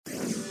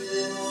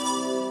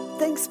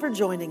Thanks for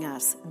joining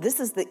us. This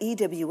is the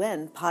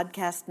EWN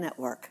Podcast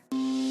Network.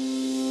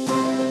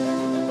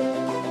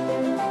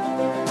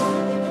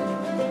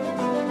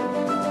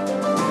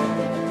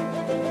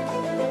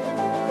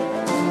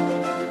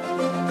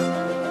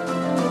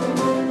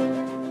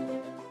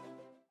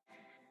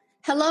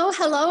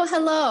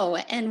 Hello,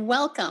 and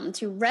welcome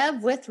to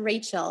Rev with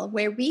Rachel,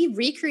 where we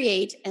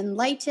recreate,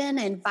 enlighten,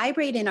 and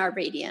vibrate in our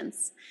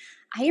radiance.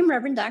 I am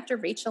Reverend Dr.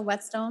 Rachel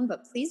Whetstone,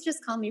 but please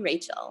just call me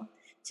Rachel.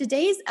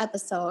 Today's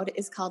episode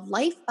is called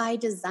Life by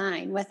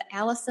Design with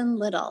Allison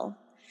Liddle.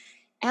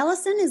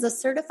 Allison is a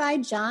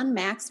certified John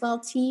Maxwell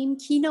team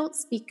keynote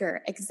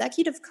speaker,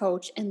 executive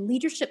coach, and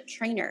leadership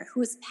trainer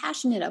who is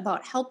passionate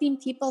about helping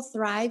people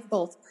thrive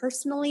both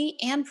personally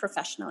and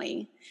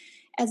professionally.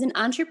 As an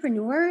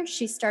entrepreneur,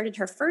 she started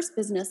her first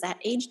business at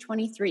age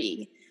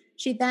 23.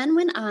 She then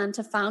went on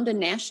to found a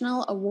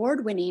national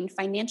award-winning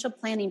financial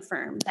planning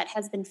firm that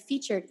has been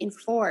featured in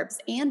Forbes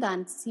and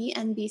on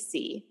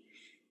CNBC.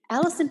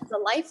 Allison is a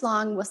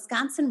lifelong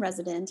Wisconsin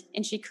resident,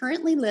 and she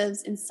currently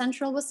lives in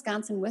central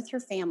Wisconsin with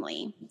her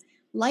family.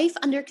 Life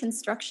Under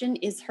Construction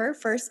is her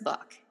first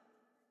book.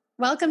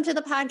 Welcome to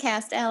the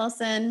podcast,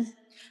 Allison.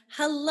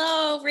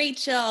 Hello,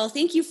 Rachel.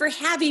 Thank you for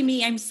having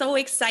me. I'm so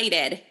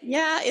excited.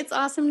 Yeah, it's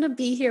awesome to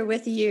be here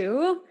with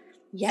you.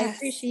 Yes. I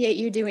appreciate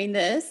you doing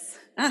this.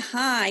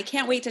 I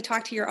can't wait to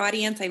talk to your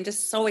audience. I'm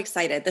just so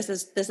excited. This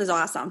is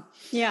awesome.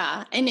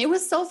 Yeah, and it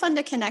was so fun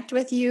to connect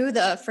with you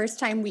the first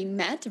time we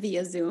met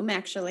via Zoom,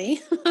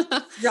 actually.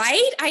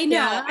 Right? I know.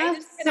 Yeah, I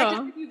just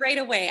connected with you right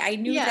away. I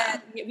knew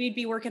that we'd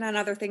be working on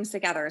other things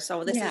together.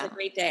 So this is a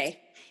great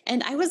day.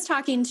 And I was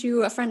talking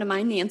to a friend of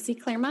mine, Nancy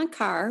Claremont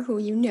Carr, who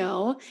you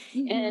know,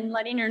 and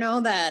letting her know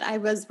that I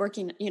was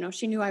working,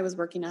 she knew I was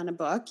working on a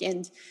book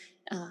and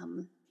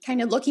kind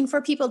of looking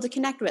for people to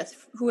connect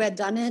with who had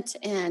done it.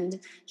 And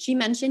she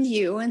mentioned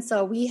you. And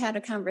so we had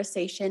a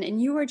conversation, and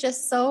you were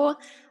just so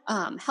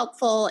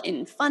helpful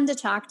and fun to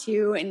talk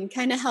to, and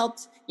kind of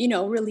helped,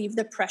 relieve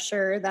the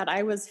pressure that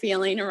I was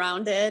feeling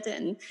around it.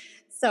 And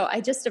so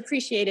I just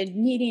appreciated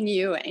meeting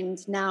you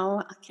and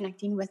now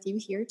connecting with you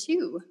here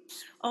too.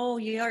 Oh,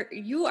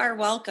 you are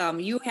welcome.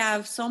 You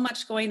have so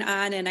much going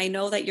on, and I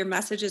know that your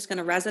message is going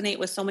to resonate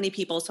with so many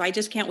people. So I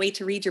just can't wait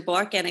to read your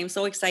book, and I'm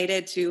so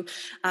excited to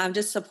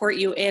just support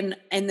you in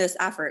this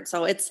effort.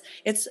 So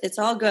it's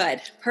all good.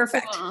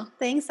 Perfect. Aw,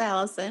 thanks,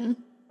 Allison.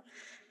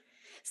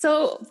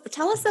 So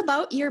tell us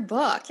about your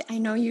book. I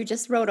know you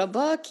just wrote a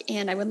book,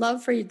 and I would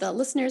love for the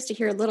listeners to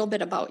hear a little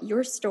bit about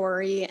your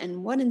story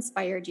and what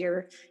inspired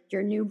your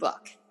new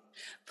book.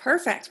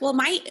 Perfect. Well,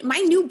 my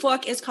new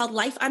book is called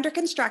Life Under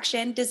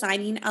Construction,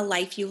 Designing a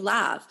Life You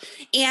Love.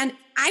 And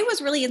I was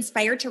really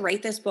inspired to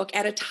write this book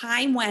at a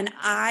time when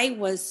I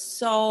was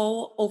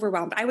so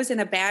overwhelmed. I was in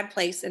a bad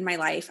place in my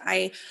life.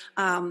 I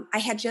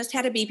had just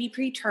had a baby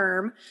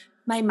preterm.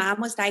 My mom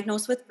was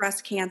diagnosed with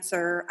breast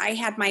cancer. I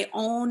had my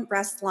own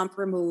breast lump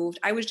removed.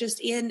 I was just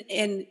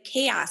in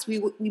chaos.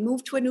 We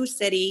moved to a new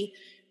city.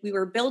 We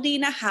were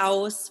building a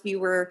house.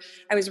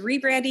 I was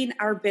rebranding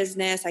our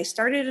business. I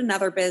started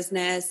another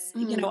business.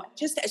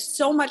 Just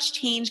so much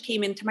change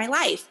came into my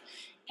life.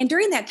 And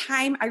during that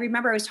time, I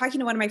remember I was talking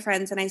to one of my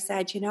friends, and I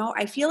said,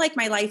 I feel like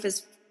my life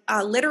is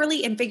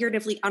literally and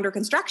figuratively under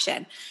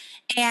construction.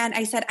 And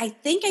I said, I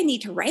think I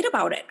need to write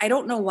about it. I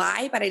don't know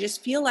why, but I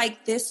just feel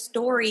like this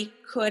story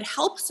could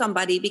help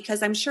somebody,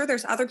 because I'm sure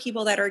there's other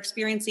people that are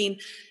experiencing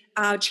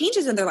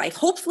changes in their life.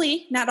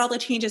 Hopefully not all the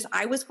changes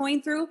I was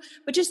going through,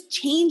 but just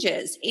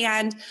changes.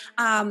 And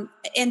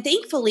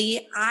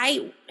thankfully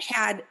I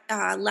had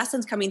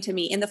lessons coming to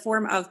me in the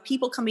form of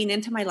people coming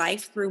into my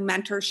life through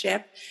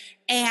mentorship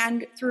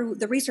and through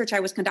the research I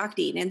was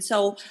conducting. And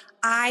so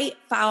I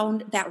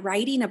found that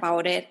writing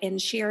about it and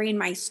sharing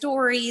my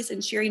stories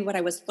and sharing what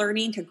I was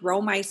learning to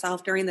grow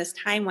myself during this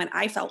time when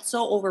I felt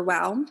so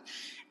overwhelmed,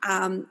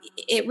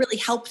 it really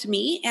helped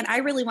me, and I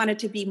really wanted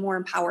to be more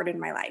empowered in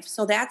my life.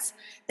 So that's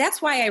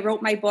why I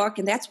wrote my book,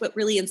 and that's what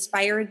really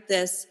inspired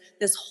this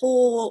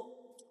whole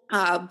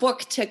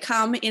book to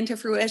come into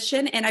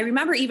fruition. And I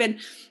remember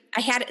I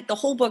had the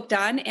whole book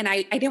done, and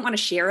I didn't want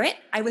to share it.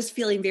 I was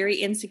feeling very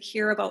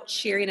insecure about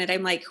sharing it.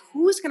 I'm like,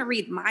 who's going to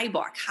read my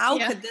book? How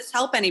could this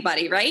help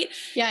anybody, right?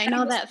 Yeah, I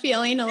know that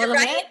feeling a little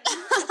bit.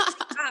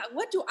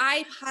 What do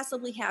I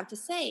possibly have to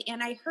say?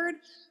 And I heard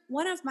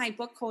one of my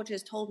book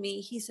coaches told me,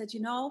 he said,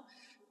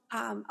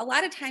 a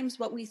lot of times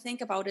what we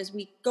think about is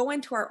we go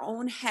into our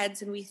own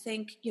heads and we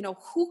think,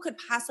 who could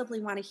possibly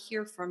want to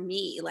hear from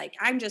me? Like,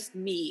 I'm just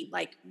me.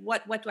 Like,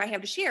 what do I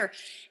have to share?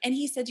 And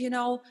he said,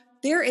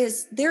 there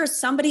is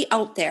somebody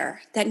out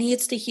there that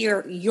needs to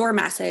hear your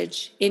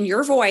message in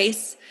your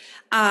voice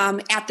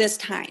at this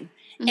time.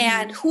 Mm-hmm.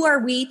 And who are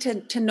we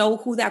to know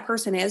who that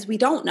person is? We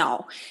don't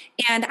know.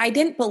 And I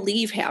didn't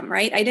believe him,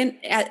 right? I didn't,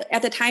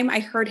 at the time I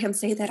heard him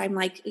say that, I'm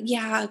like,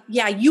 yeah,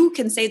 you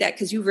can say that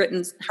because you've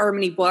written however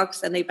many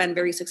books and they've been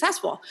very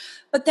successful.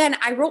 But then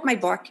I wrote my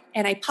book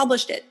and I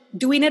published it,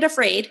 doing it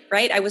afraid,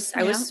 right? I was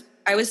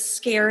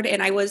scared,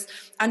 and I was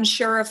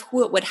unsure of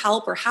who it would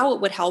help or how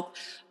it would help.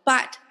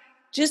 But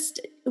just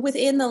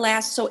within the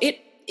last, so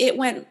it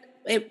went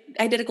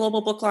I did a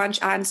global book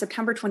launch on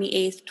September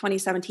 28th,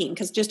 2017,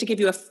 because just to give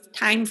you a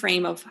time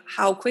frame of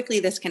how quickly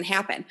this can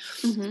happen.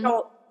 Mm-hmm.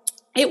 So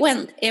it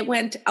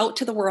went out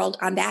to the world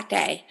on that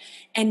day.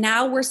 And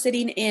now we're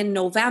sitting in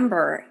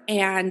November,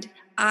 and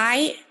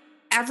almost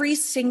every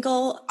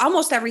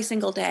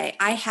single day,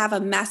 I have a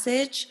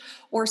message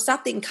or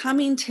something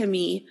coming to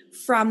me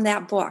from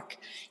that book.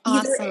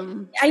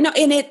 Awesome. I know.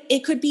 And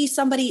it could be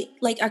somebody,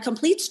 like a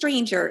complete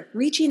stranger,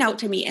 reaching out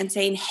to me and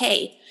saying,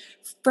 hey,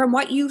 from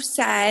what you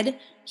said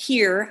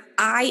here,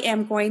 I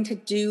am going to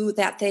do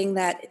that thing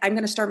that I'm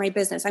going to start my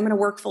business. I'm going to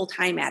work full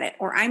time at it,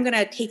 or I'm going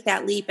to take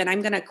that leap and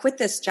I'm going to quit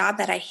this job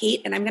that I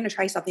hate and I'm going to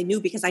try something new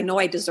because I know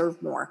I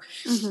deserve more.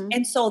 Mm-hmm.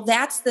 And so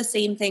that's the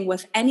same thing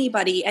with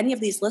anybody, any of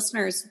these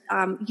listeners,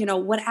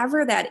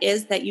 whatever that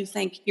is that you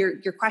think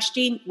you're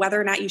questioning whether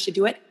or not you should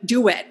do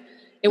it.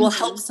 It will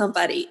help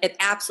somebody. It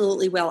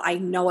absolutely will. I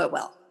know it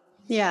will.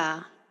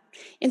 Yeah.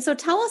 And so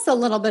tell us a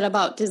little bit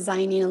about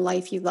designing a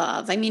life you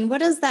love. I mean,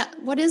 what is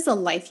that? What is a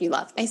life you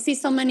love? I see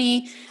so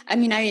many,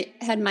 I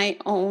had my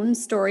own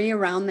story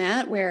around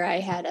that where I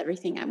had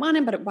everything I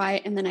wanted, but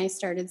why? And then I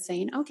started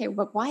saying, okay,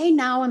 but why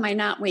now am I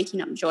not waking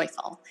up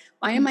joyful?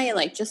 Why am I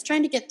like just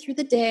trying to get through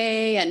the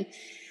day? And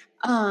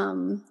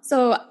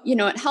so,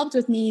 it helped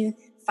with me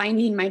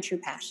finding my true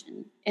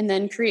passion and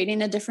then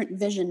creating a different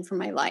vision for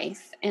my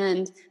life.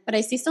 But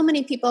I see so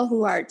many people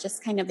who are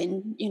just kind of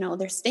in,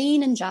 they're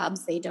staying in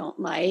jobs they don't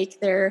like.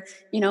 They're,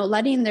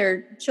 letting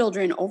their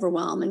children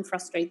overwhelm and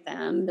frustrate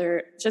them.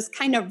 They're just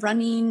kind of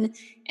running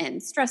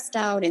and stressed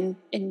out and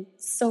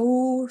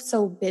so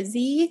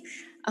busy.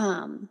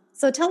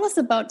 So tell us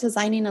about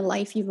designing a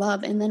life you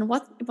love. And then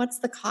what's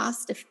the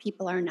cost if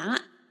people are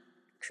not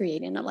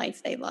creating a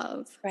life they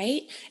love?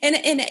 Right. And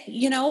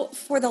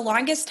for the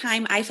longest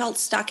time, I felt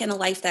stuck in a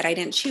life that I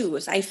didn't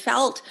choose. I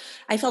felt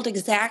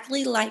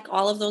exactly like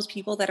all of those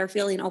people that are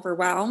feeling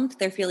overwhelmed.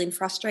 They're feeling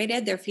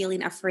frustrated. They're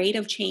feeling afraid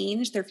of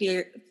change.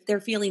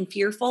 They're feeling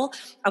fearful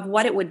of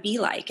what it would be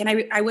like.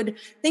 And I would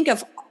think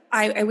of,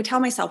 I would tell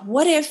myself,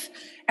 what if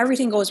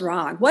everything goes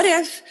wrong? What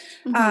if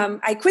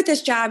I quit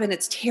this job and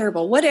it's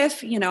terrible? What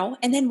if,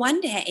 and then one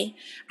day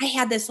I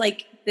had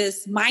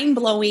this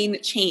mind-blowing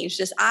change,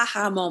 this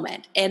aha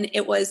moment. And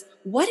it was,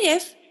 what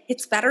if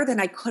it's better than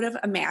I could have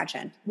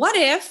imagined? What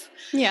if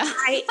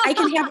I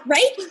can have,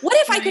 right? What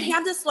if I could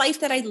have this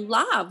life that I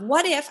love?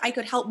 What if I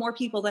could help more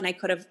people than I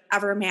could have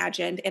ever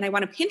imagined? And I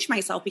want to pinch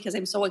myself because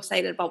I'm so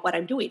excited about what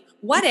I'm doing.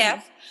 What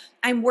if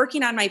I'm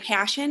working on my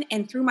passion,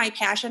 and through my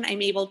passion,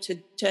 I'm able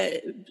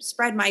to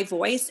spread my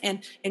voice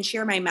and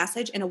share my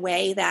message in a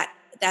way that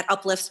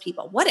uplifts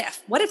people? What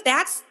if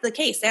that's the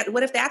case?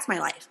 What if that's my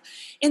life?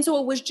 And so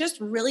it was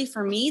just really,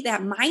 for me,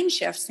 that mind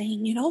shift,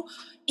 saying,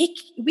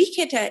 we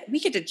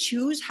get to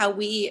choose how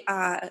we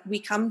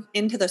come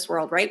into this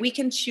world, right? We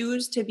can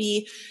choose to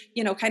be,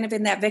 kind of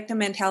in that victim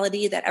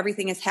mentality that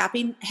everything is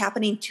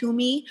happening to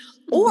me,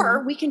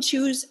 or we can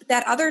choose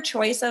that other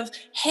choice of,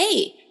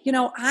 hey,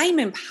 I'm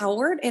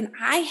empowered and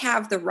I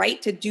have the right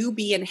to do,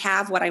 be, and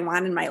have what I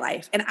want in my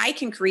life, and I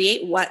can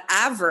create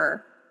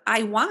whatever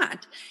I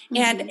want.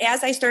 And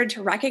as I started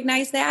to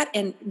recognize that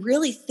and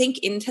really think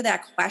into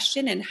that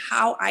question and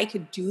how I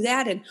could do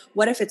that, and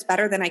what if it's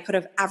better than I could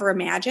have ever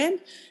imagined,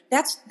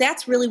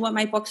 that's really what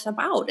my book's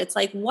about. It's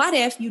like, what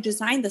if you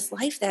design this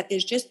life that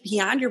is just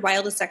beyond your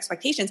wildest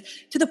expectations,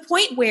 to the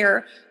point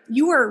where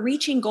you are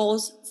reaching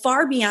goals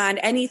far beyond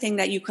anything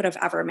that you could have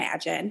ever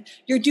imagined.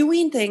 You're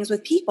doing things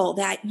with people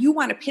that you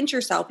want to pinch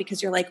yourself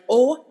because you're like,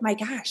 oh my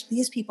gosh,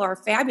 these people are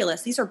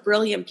fabulous. These are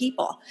brilliant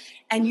people.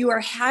 And you are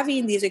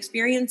having these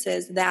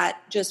experiences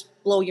that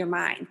just blow your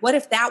mind. What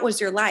if that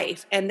was your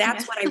life? And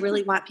that's what I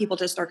really want people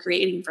to start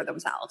creating for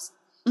themselves.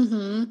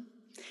 Mm-hmm.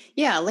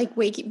 Yeah, like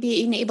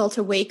being able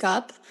to wake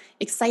up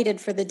excited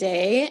for the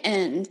day.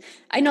 And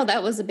I know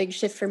that was a big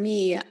shift for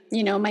me.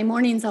 My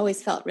mornings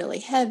always felt really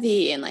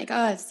heavy and like, oh,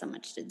 I have so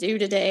much to do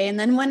today. And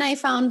then when I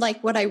found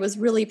like what I was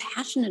really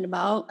passionate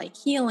about, like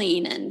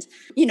healing and,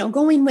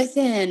 going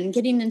within,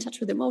 getting in touch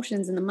with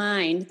emotions in the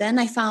mind, then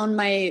I found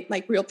my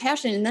like real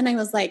passion. And then I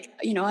was like,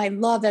 I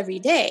love every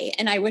day.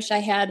 And I wish I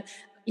had,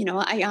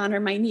 I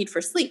honor my need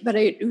for sleep, but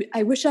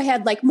I wish I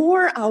had like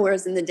more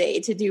hours in the day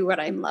to do what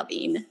I'm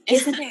loving.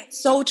 Isn't that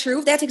so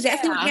true? That's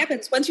exactly what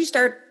happens. Once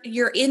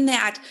you're in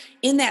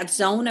that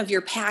zone of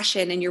your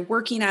passion and you're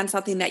working on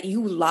something that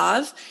you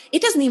love,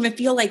 it doesn't even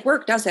feel like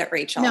work, does it,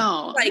 Rachel?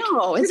 No,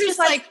 it's just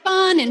like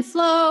fun and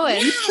flow.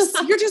 And yes,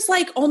 you're just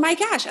like, oh my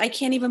gosh, I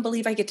can't even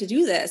believe I get to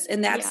do this.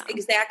 And that's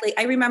exactly,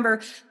 I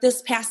remember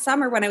this past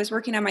summer when I was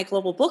working on my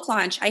global book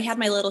launch, I had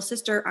my little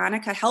sister,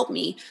 Annika, help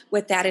me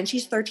with that. And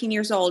she's 13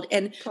 years old.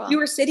 And we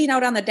were sitting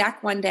out on the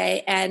deck one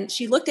day and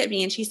she looked at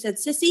me and she said,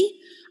 Sissy,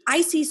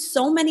 I see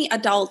so many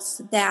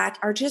adults that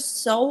are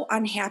just so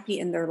unhappy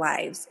in their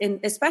lives, and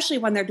especially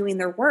when they're doing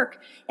their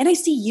work. And I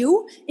see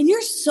you, and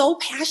you're so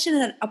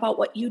passionate about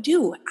what you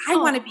do. I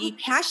want to be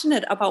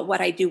passionate about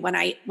what I do when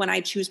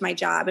I choose my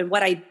job and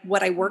what I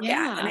work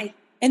at.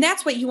 And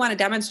that's what you want to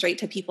demonstrate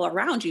to people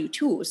around you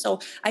too. So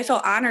I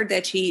felt honored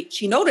that she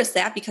noticed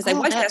that, because I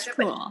was that's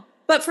cool.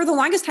 But for the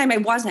longest time, I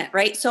wasn't,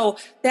 right? So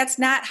that's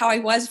not how I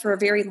was for a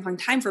very long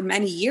time. For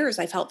many years,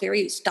 I felt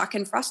very stuck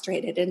and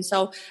frustrated. And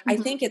so I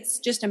think it's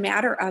just a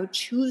matter of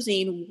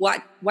choosing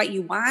what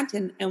you want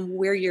and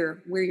where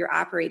you're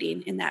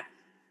operating in that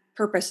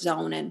purpose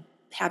zone and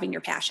having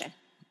your passion.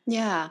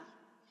 Yeah.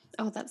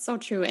 Oh, that's so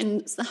true.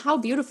 And how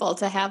beautiful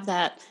to have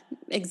that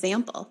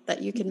example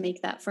that you can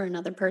make that for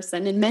another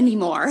person and many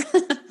more.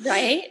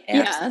 Right?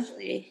 Yeah.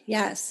 Absolutely.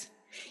 Yes.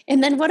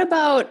 And then what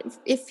about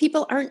if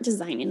people aren't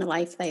designing a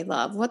life they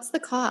love? What's the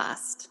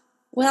cost?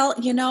 Well,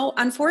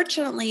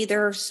 unfortunately,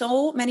 there are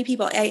so many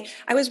people. I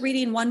was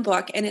reading one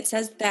book and it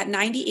says that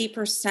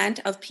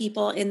 98% of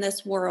people in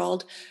this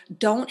world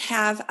don't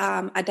have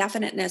a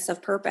definiteness of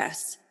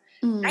purpose.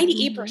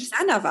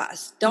 98% of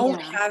us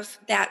don't have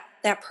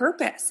that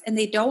purpose, and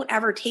they don't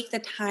ever take the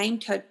time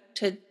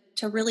to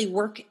really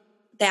work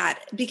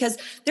that, because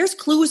there's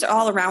clues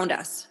all around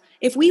us.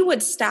 If we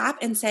would stop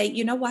and say,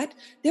 you know what,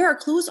 there are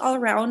clues all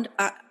around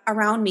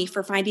me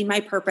for finding my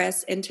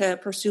purpose and to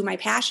pursue my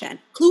passion,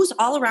 clues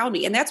all around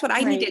me. And that's what I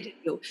needed to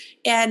do.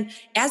 And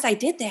as I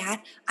did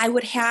that, I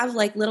would have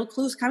like little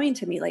clues coming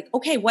to me, like,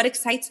 okay, what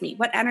excites me?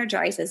 What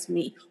energizes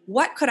me?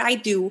 What could I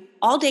do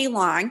all day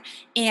long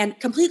and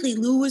completely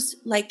lose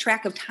like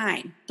track of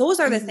time? Those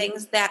are the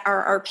things that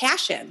are our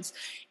passions.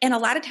 And a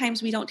lot of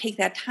times we don't take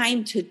that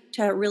time to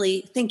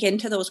really think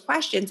into those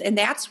questions. And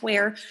that's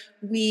where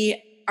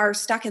we are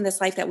stuck in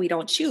this life that we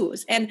don't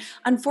choose. And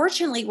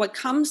unfortunately, what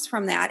comes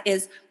from that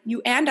is you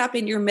end up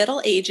in your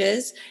middle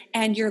ages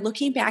and you're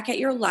looking back at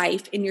your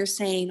life and you're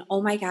saying,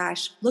 oh my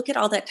gosh, look at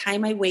all that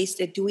time I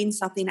wasted doing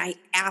something I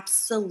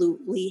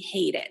absolutely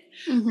hated,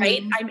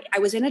 right? I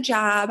was in a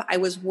job, I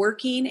was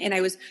working, and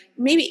I was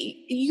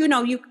maybe, you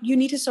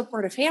need to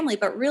support a family,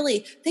 but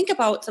really think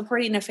about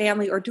supporting a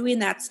family or doing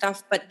that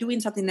stuff, but doing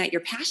something that you're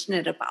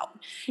passionate about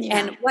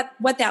and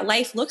what that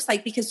life looks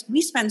like, because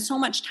we spend so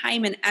much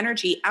time and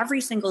energy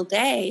every single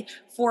day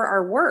for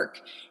our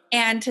work.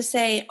 And to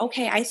say,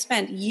 okay, I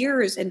spent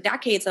years and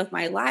decades of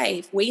my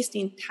life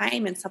wasting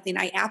time in something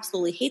I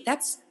absolutely hate,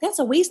 that's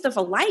a waste of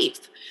a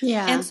life.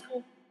 Yeah. And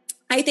so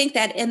I think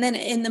that, and then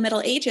in the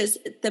Middle Ages,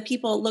 the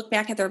people look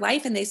back at their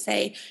life and they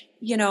say,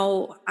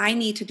 I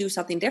need to do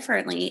something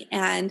differently.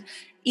 And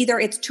either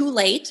it's too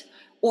late,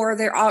 or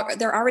they're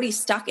already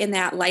stuck in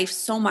that life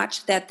so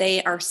much that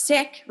they are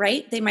sick,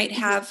 right? They might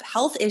have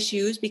health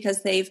issues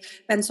because they've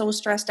been so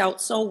stressed out,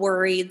 so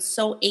worried,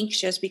 so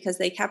anxious, because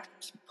they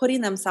kept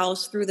putting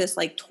themselves through this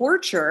like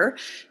torture,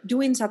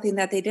 doing something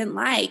that they didn't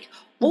like.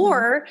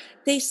 Or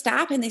they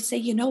stop and they say,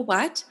 you know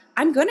what?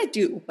 I'm going to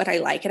do what I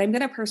like and I'm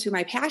going to pursue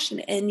my passion.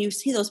 And you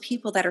see those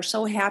people that are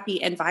so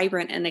happy and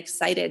vibrant and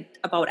excited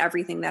about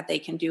everything that they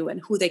can do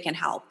and who they can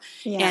help.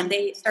 Yeah. And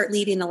they start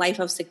leading a life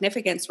of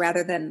significance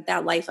rather than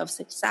that life of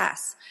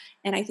success.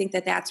 And I think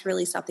that that's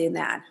really something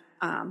that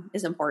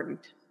is important.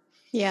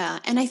 Yeah.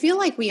 And I feel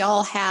like we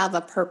all have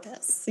a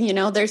purpose.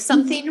 There's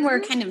something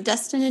we're kind of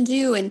destined to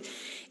do,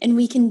 and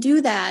we can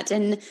do that.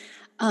 And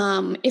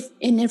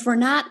if we're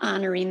not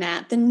honoring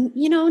that, then,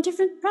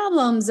 different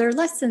problems or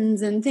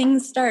lessons and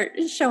things start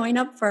showing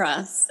up for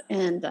us.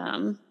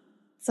 And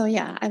so,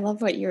 yeah, I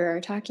love what you're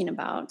talking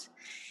about.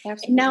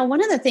 Absolutely. Now,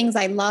 one of the things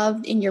I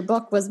loved in your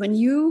book was when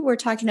you were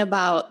talking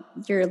about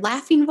your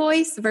laughing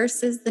voice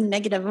versus the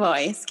negative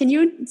voice. Can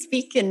you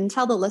speak and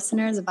tell the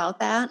listeners about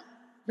that?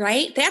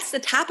 Right? That's the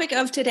topic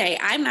of today.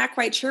 I'm not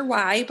quite sure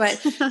why, but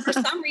for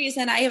some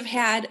reason I have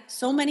had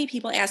so many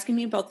people asking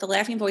me about the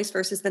laughing voice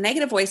versus the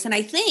negative voice. And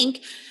I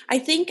think,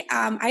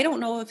 I don't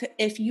know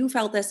if you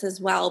felt this as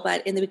well,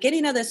 but in the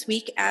beginning of this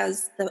week,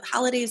 as the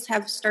holidays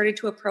have started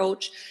to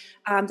approach,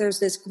 there's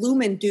this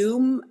gloom and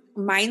doom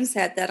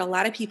mindset that a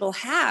lot of people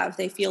have.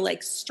 They feel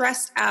like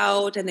stressed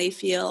out and they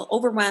feel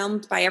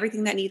overwhelmed by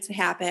everything that needs to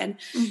happen.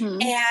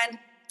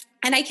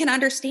 And I can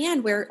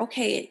understand where,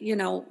 okay,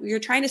 you're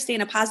trying to stay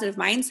in a positive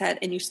mindset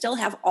and you still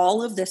have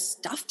all of this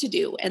stuff to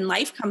do, and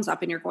life comes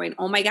up and you're going,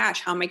 oh my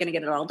gosh, how am I going to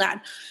get it all done?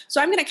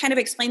 So I'm going to kind of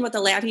explain what the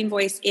laughing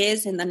voice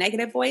is and the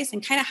negative voice,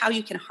 and kind of how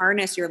you can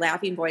harness your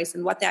laughing voice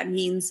and what that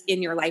means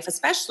in your life,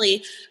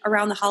 especially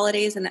around the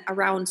holidays and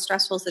around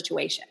stressful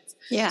situations.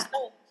 Yeah.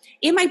 So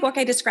in my book,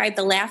 I describe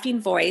the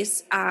laughing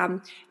voice.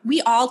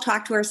 We all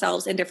talk to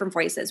ourselves in different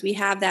voices. We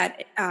have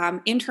that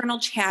internal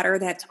chatter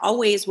that's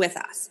always with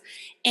us.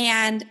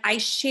 And I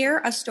share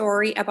a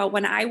story about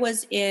when I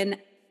was in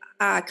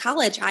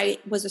college. I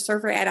was a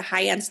server at a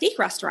high-end steak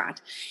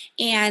restaurant.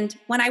 And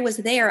when I was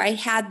there, I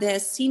had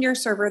this senior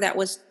server that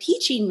was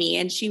teaching me,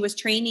 and she was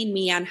training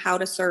me on how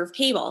to serve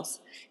tables.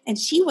 And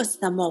she was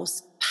the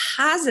most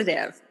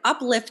positive,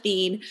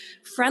 uplifting,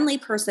 friendly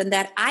person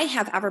that I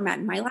have ever met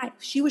in my life.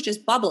 She was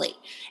just bubbly.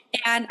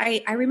 And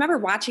I remember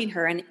watching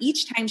her, and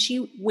each time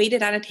she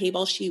waited on a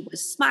table, she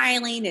was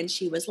smiling and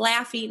she was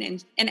laughing,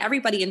 and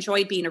everybody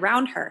enjoyed being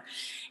around her.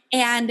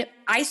 And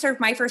I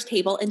served my first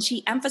table, and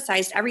she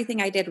emphasized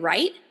everything I did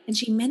right, and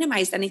she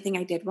minimized anything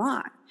I did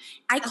wrong.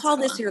 That's call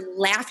cool. This your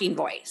laughing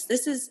voice.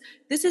 This is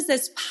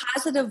this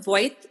positive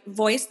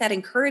voice that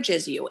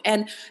encourages you.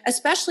 And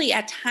especially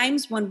at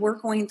times when we're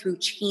going through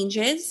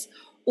changes,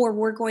 or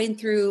we're going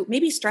through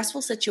maybe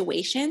stressful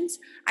situations,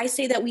 I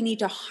say that we need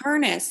to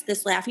harness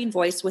this laughing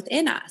voice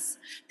within us.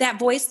 That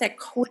voice that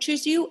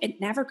coaches you,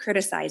 it never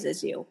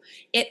criticizes you.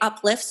 It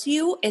uplifts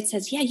you. It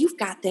says, yeah, you've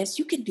got this.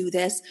 You can do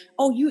this.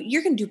 Oh,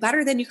 you're going to do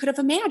better than you could have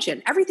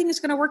imagined. Everything is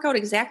going to work out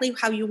exactly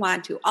how you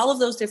want to. All of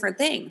those different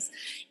things.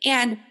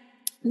 And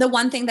the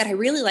one thing that I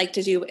really like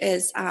to do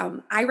is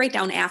I write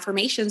down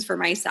affirmations for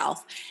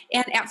myself.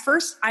 And at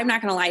first, I'm not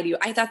going to lie to you,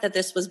 I thought that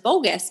this was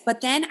bogus,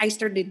 but then I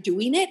started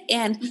doing it,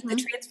 and the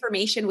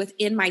transformation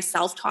within my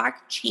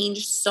self-talk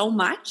changed so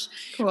much.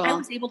 Cool. I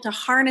was able to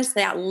harness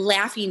that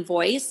laughing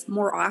voice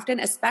more often,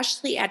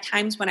 especially at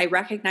times when I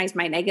recognize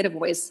my negative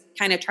voice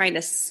kind of trying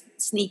to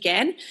sneak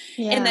in.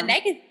 Yeah.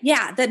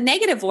 And the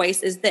negative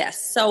voice is this.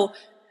 So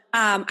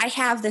I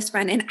have this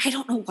friend, and I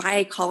don't know why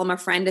I call him a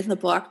friend in the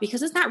book,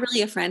 because it's not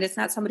really a friend. It's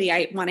not somebody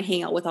I want to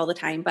hang out with all the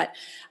time, but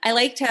I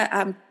like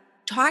to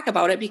talk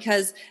about it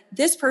because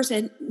this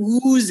person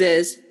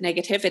oozes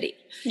negativity.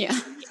 Yeah.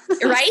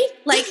 Right?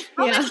 Like,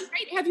 Yeah.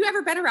 right? Have you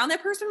ever been around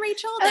that person,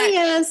 Rachel? Oh,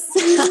 yes.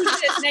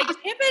 Oozes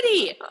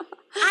negativity.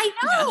 I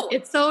know. Yeah,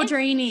 it's so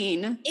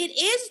draining. It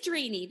is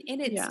draining, and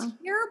it's Yeah.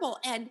 terrible.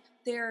 And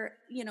they're,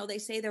 they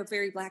say they're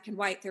very black and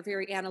white. They're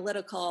very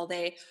analytical.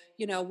 They,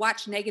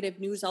 watch negative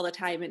news all the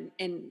time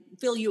and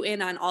fill you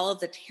in on all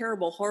of the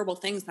terrible, horrible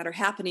things that are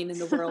happening in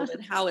the world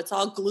and how it's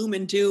all gloom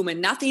and doom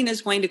and nothing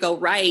is going to go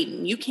right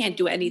and you can't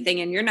do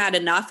anything and you're not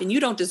enough and you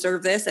don't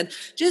deserve this. And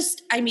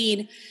just,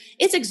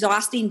 it's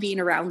exhausting being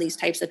around these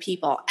types of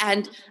people.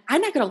 And I'm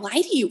not going to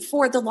lie to you,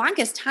 for the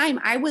longest time,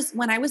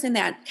 when I was in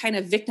that kind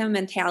of victim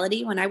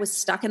mentality, when I was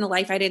stuck in a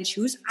life I didn't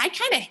choose,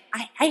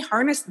 I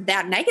harnessed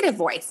that negative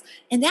voice,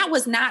 and that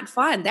was not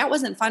fun. That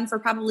wasn't fun for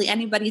probably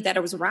anybody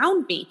that was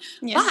around me.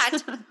 Yeah.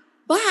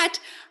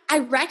 But I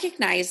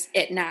recognize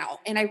it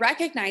now. And I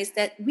recognize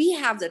that we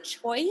have the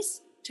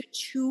choice to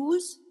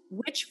choose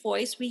which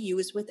voice we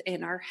use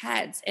within our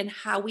heads and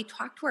how we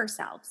talk to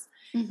ourselves.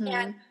 Mm-hmm.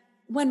 And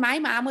when my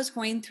mom was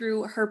going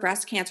through her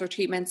breast cancer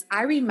treatments,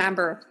 I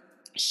remember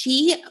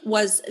she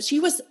was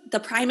the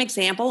prime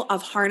example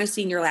of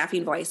harnessing your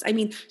laughing voice.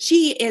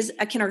 She is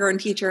a kindergarten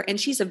teacher and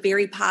she's a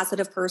very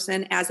positive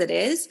person as it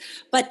is,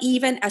 but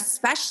even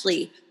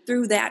especially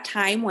through that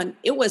time when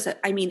it was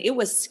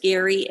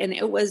scary, and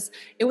it was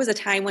a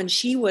time when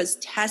she was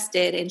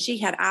tested and she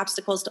had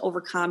obstacles to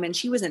overcome and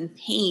she was in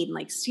pain,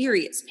 like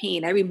serious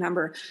pain. I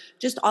remember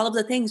just all of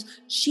the things.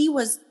 She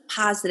was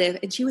positive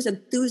and she was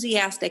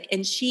enthusiastic,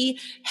 and she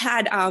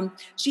had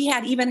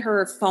even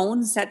her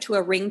phone set to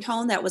a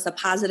ringtone that was a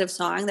positive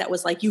song that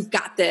was like, "You've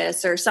got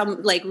this," or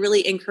some like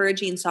really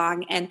encouraging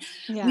song. And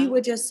we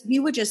would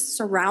just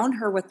surround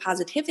her with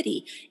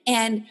positivity.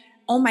 And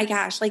oh my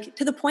gosh, like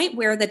to the point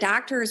where the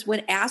doctors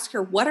would ask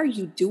her, "What are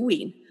you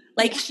doing?"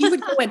 Like she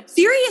would go in,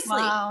 seriously,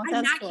 wow,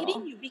 I'm not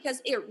kidding you,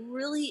 because it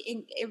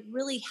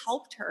really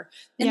helped her.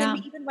 And then we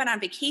even went on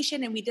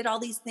vacation and we did all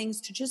these things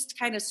to just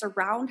kind of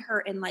surround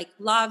her in like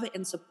love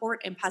and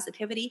support and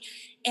positivity.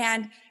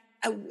 And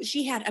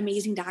she had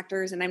amazing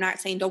doctors, and I'm not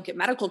saying don't get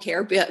medical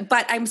care,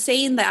 but I'm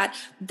saying that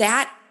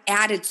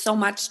added so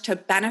much to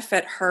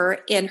benefit her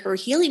in her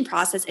healing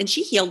process. And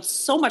she healed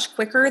so much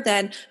quicker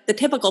than the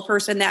typical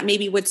person that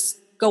maybe would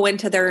go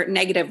into their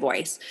negative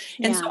voice.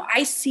 And so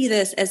I see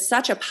this as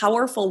such a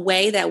powerful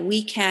way that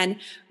we can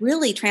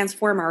really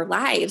transform our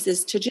lives,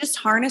 is to just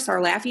harness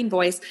our laughing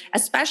voice,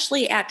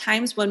 especially at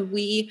times when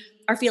we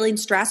are feeling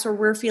stress or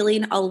we're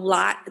feeling a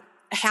lot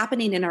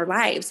happening in our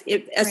lives,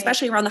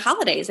 especially around the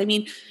holidays.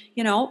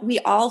 We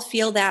all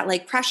feel that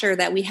like pressure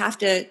that we have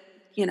to,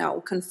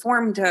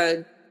 conform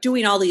to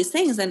doing all these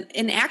things. And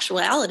in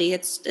actuality,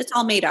 it's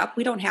all made up.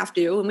 We don't have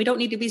to, and we don't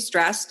need to be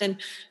stressed, and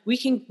we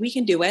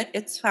can do it.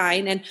 It's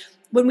fine. And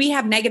when we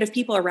have negative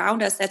people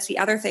around us, that's the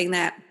other thing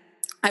that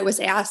I was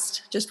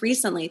asked just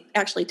recently,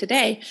 actually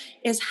today,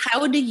 is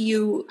how do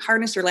you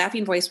harness your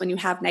laughing voice when you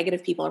have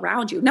negative people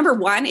around you? Number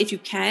one, if you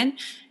can,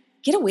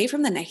 get away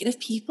from the negative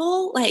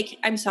people. Like,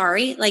 I'm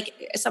sorry,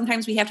 like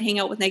sometimes we have to hang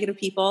out with negative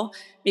people.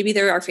 Maybe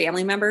they're our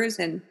family members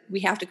and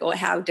we have to go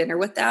have dinner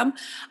with them.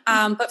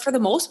 But for the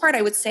most part,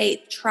 I would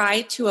say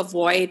try to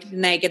avoid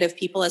negative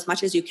people as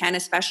much as you can,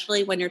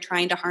 especially when you're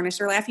trying to harness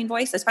your laughing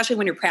voice, especially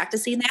when you're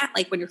practicing that,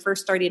 like when you're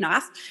first starting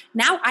off.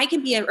 Now I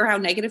can be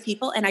around negative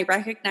people, and I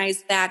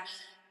recognize that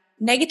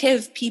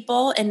negative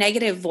people and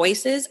negative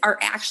voices are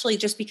actually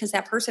just because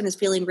that person is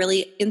feeling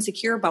really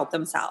insecure about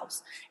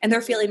themselves and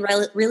they're feeling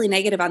really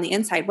negative on the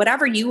inside.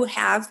 Whatever you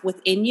have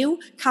within you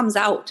comes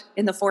out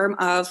in the form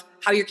of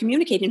how you're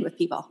communicating with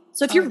people.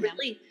 So if you're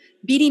really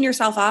beating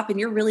yourself up and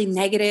you're really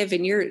negative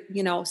and you're,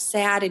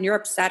 sad and you're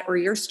upset or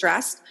you're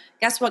stressed,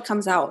 guess what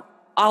comes out?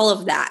 All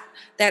of that.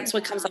 That's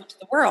what comes out to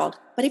the world.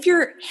 But if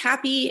you're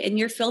happy and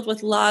you're filled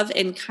with love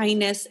and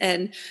kindness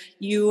and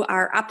you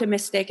are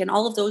optimistic and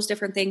all of those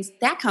different things,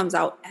 that comes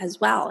out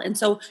as well. And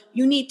so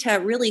you need to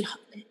really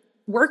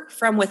work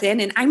from within.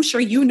 And I'm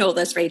sure you know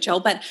this, Rachel,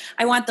 but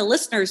I want the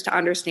listeners to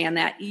understand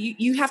that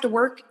you have to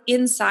work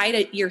inside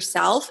it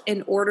yourself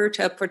in order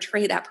to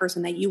portray that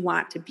person that you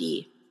want to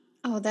be.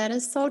 Oh, that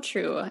is so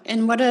true.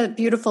 And what a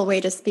beautiful way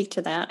to speak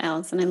to that,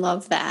 Allison. I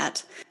love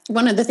that.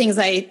 One of the things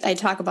I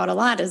talk about a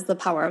lot is the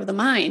power of the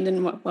mind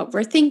and what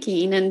we're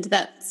thinking. And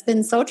that's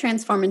been so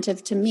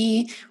transformative to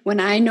me when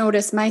I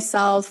notice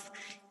myself,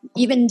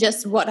 even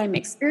just what I'm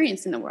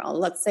experiencing in the world.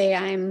 Let's say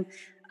I'm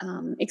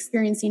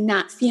experiencing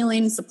not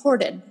feeling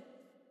supported.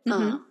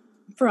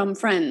 From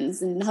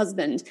friends and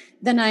husband,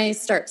 then I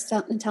start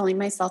telling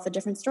myself a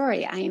different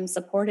story. I am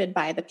supported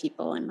by the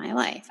people in my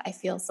life. I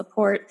feel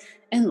support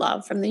and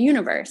love from the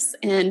universe.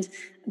 And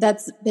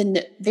that's been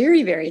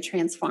very, very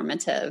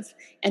transformative.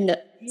 And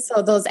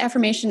so those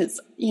affirmations,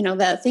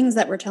 the things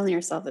that we're telling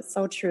ourselves, it's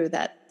so true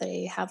that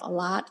they have a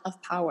lot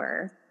of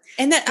power.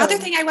 And the other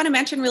thing I want to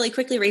mention really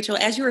quickly, Rachel,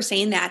 as you were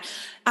saying that,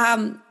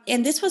 and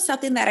this was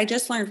something that I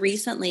just learned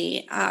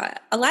recently.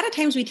 A lot of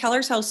times we tell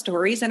ourselves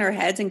stories in our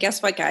heads, and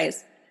guess what,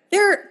 guys?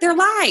 They're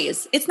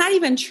lies. It's not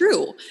even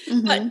true.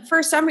 But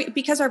for some reason,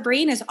 because our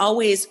brain is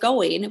always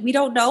going, we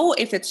don't know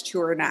if it's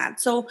true or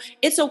not. So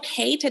it's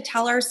okay to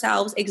tell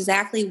ourselves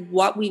exactly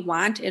what we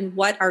want and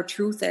what our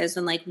truth is,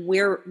 and like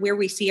where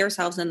we see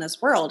ourselves in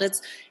this world.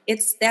 That's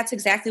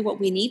exactly what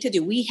we need to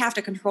do. We have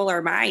to control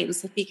our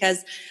minds,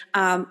 because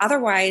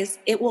otherwise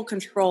it will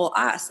control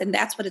us, and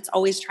that's what it's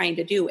always trying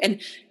to do.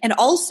 And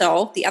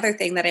also the other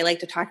thing that I like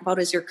to talk about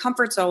is your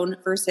comfort zone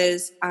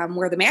versus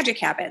where the magic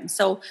happens.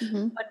 So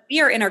when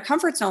we are in our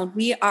comfort zone,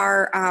 we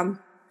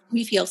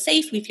feel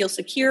safe, we feel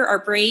secure. Our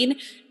brain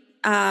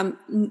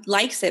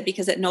likes it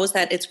because it knows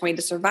that it's going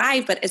to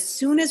survive. But as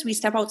soon as we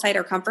step outside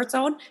our comfort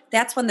zone,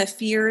 that's when the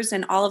fears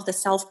and all of the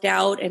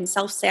self-doubt and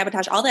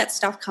self-sabotage, all that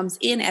stuff comes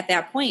in at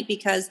that point,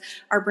 because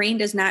our brain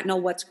does not know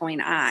what's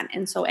going on.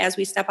 And so as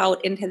we step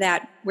out into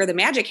that, where the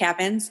magic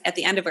happens at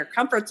the end of our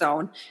comfort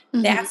zone,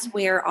 that's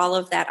where all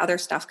of that other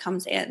stuff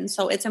comes in.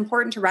 So it's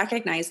important to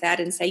recognize that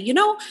and say,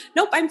 nope,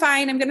 I'm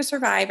fine. I'm going to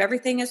survive.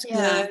 Everything is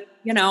good.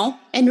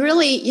 And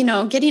really,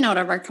 getting out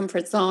of our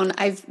comfort zone,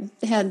 I've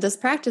had this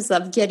practice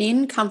of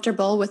getting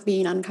comfortable with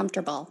being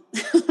uncomfortable.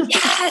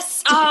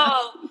 Yes.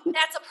 Oh,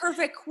 that's a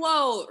perfect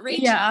quote,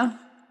 Rachel. Yeah.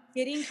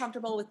 Getting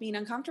comfortable with being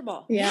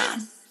uncomfortable. Yeah.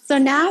 Yes. So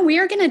now we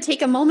are going to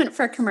take a moment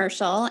for a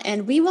commercial,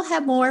 and we will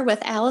have more with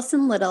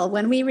Allison Liddle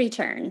when we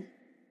return.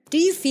 Do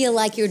you feel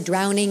like you're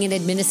drowning in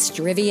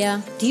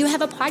administrivia? Do you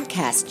have a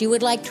podcast you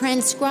would like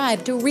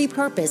transcribed to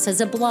repurpose as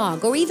a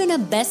blog or even a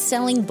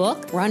best-selling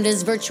book?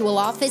 Rhonda's Virtual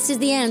Office is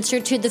the answer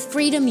to the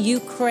freedom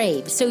you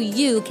crave, so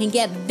you can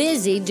get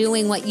busy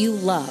doing what you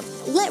love.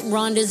 Let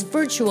Rhonda's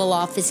Virtual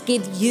Office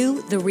give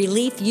you the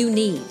relief you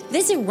need.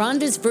 Visit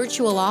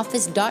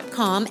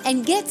rhondasvirtualoffice.com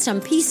and get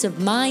some peace of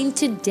mind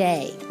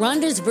today.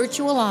 Rhonda's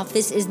Virtual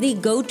Office is the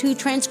go-to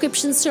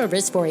transcription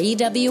service for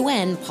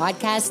EWN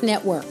Podcast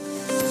Network.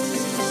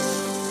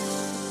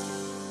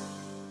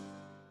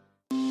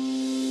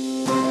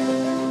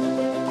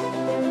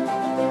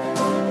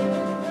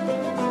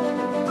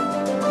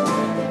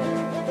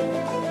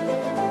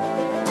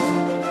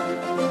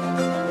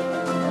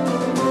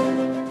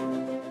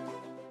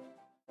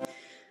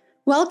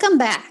 Welcome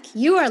back.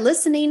 You are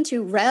listening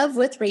to Rev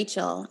with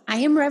Rachel. I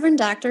am Reverend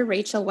Dr.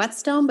 Rachel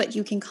Whetstone, but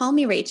you can call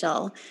me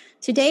Rachel.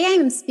 Today I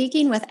am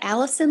speaking with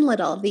Allison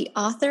Liddle, the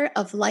author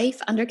of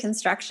Life Under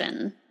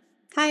Construction.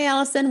 Hi,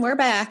 Allison. We're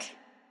back.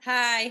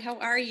 Hi, how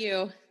are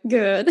you?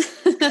 Good.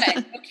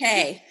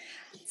 Okay.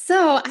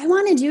 So I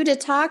wanted you to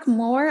talk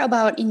more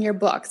about in your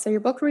book. So your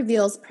book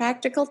reveals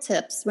practical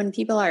tips when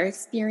people are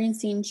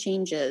experiencing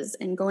changes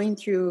and going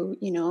through,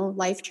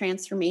 life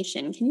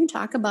transformation. Can you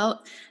talk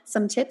about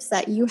some tips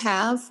that you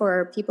have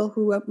for people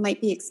who might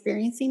be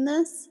experiencing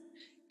this?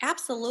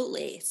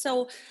 Absolutely.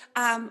 So,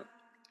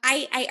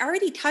 I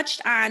already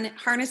touched on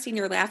harnessing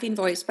your laughing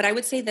voice, but I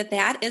would say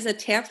that is a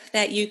tip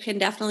that you can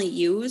definitely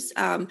use,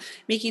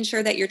 making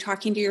sure that you're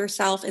talking to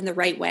yourself in the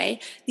right way.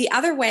 The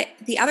other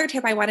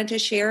tip I wanted to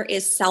share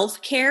is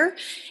self-care.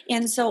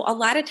 And so a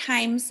lot of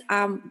times,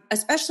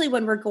 especially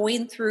when we're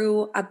going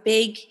through a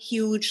big,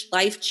 huge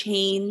life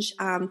change,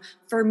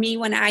 for me,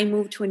 when I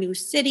moved to a new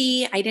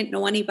city, I didn't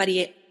know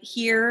anybody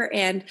here.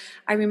 And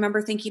I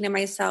remember thinking to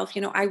myself,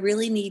 I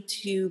really need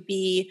to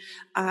be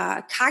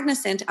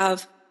cognizant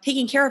of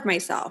taking care of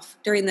myself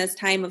during this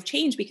time of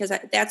change, because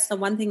that's the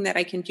one thing that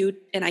I can do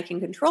and I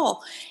can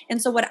control.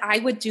 And so what I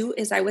would do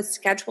is I would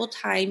schedule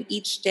time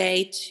each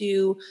day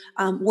to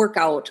work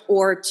out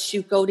or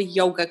to go to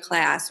yoga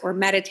class or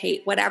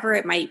meditate, whatever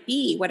it might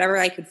be, whatever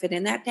I could fit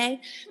in that day.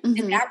 Mm-hmm.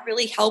 And that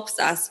really helps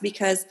us,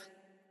 because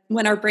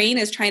when our brain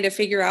is trying to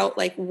figure out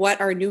like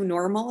what our new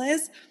normal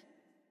is,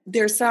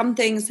 there's some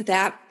things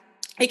that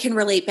it can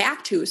relate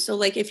back to. So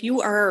like if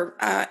you are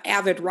an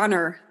avid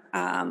runner,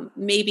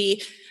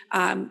 maybe,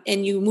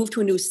 and you move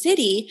to a new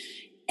city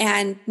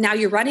and now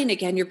you're running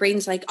again, your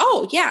brain's like,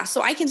 oh yeah,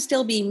 so I can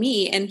still be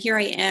me. And here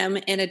I am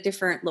in a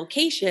different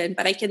location,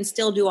 but I can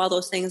still do all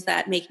those things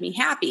that make me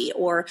happy.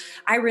 Or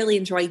I really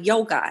enjoy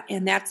yoga.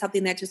 And that's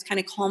something that just kind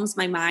of calms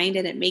my mind,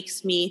 and it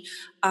makes me,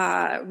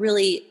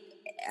 really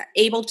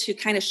able to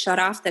kind of shut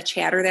off the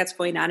chatter that's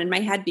going on in my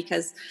head,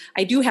 because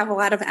I do have a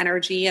lot of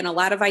energy and a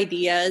lot of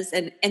ideas,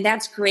 and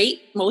that's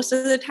great most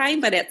of the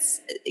time, but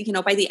it's,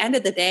 by the end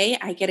of the day,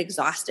 I get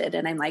exhausted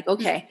and I'm like,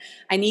 okay,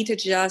 I need to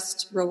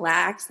just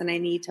relax and I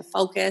need to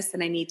focus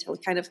and I need to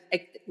kind of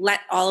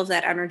let all of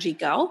that energy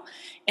go.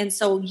 And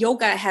so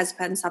yoga has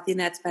been something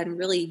that's been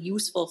really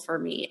useful for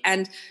me,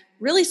 and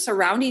really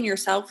surrounding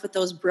yourself with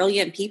those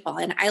brilliant people.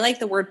 And I like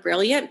the word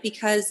brilliant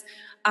because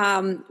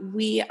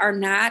we are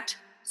not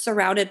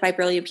surrounded by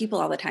brilliant people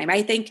all the time.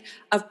 I think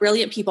of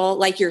brilliant people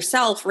like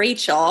yourself,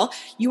 Rachel.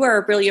 You are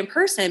a brilliant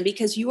person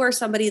because you are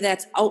somebody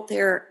that's out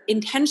there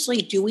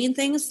intentionally doing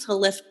things to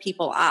lift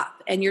people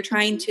up, and you're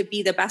trying to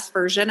be the best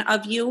version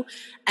of you,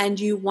 and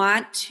you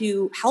want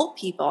to help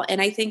people.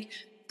 And I think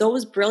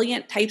those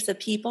brilliant types of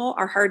people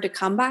are hard to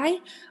come by.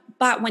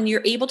 But when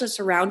you're able to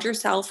surround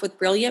yourself with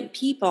brilliant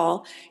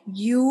people,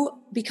 you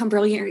become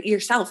brilliant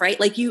yourself, right?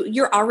 Like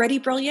you're already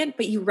brilliant,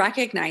 but you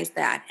recognize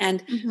that.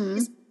 And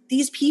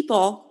these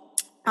people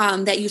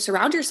that you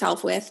surround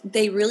yourself with,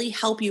 they really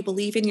help you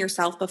believe in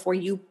yourself before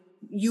you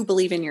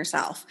believe in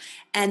yourself.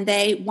 And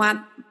they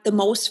want the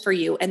most for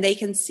you, and they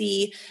can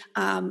see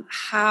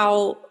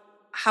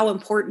how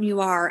important you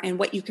are and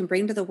what you can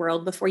bring to the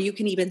world before you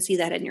can even see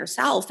that in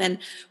yourself. And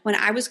when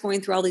I was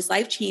going through all these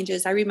life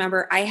changes, I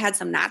remember I had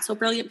some not so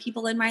brilliant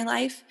people in my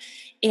life,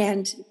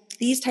 and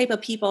these type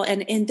of people.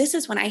 And this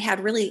is when I had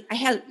really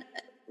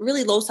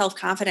low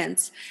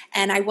self-confidence,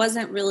 and I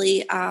wasn't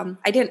really, I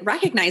didn't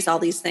recognize all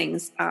these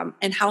things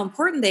and how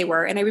important they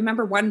were. And I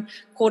remember one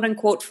quote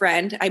unquote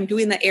friend, I'm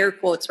doing the air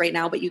quotes right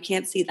now, but you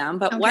can't see them,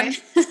 but one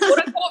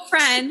quote unquote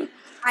friend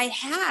I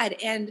had.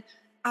 And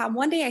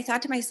one day I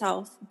thought to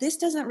myself, this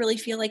doesn't really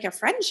feel like a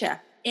friendship.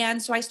 And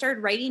so I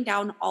started writing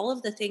down all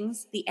of the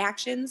things, the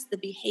actions, the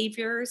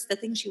behaviors, the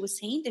things she was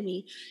saying to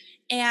me.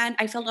 And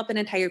I filled up an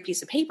entire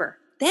piece of paper.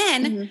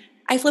 Then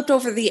I flipped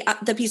over the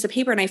piece of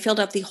paper and I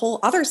filled up the whole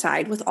other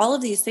side with all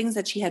of these things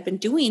that she had been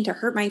doing to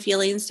hurt my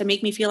feelings, to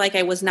make me feel like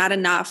I was not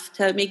enough,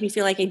 to make me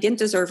feel like I didn't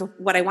deserve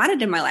what I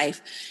wanted in my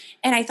life.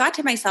 And I thought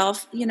to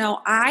myself,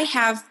 I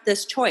have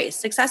this choice.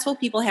 Successful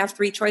people have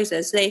three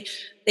choices.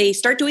 They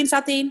start doing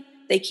something,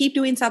 they keep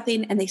doing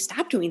something, and they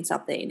stop doing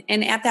something.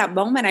 And at that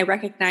moment, I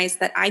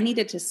recognized that I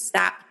needed to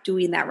stop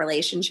doing that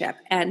relationship.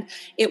 And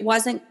it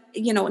wasn't,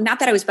 not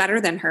that I was better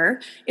than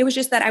her. It was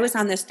just that I was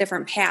on this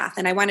different path,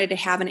 and I wanted to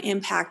have an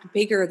impact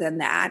bigger than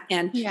that.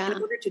 And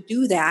in order to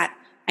do that,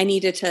 I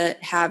needed to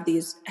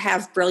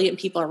have brilliant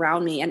people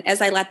around me. And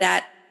as I let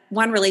that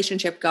one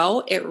relationship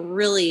go, it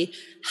really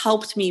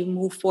helped me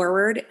move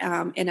forward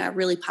in a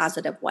really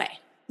positive way.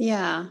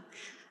 Yeah.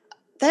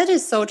 That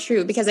is so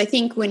true, because I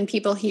think when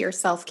people hear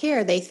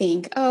self-care, they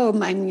think, oh,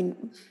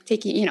 I'm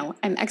taking,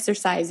 I'm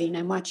exercising,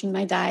 I'm watching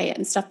my diet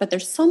and stuff, but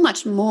there's so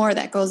much more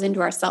that goes into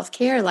our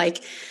self-care,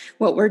 like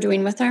what we're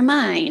doing with our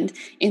mind.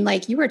 And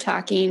like you were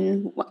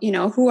talking,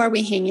 who are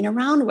we hanging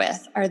around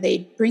with? Are they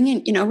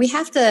bringing, we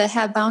have to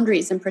have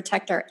boundaries and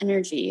protect our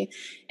energy.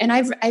 And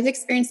I've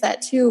experienced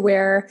that too,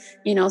 where,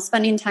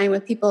 spending time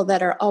with people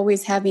that are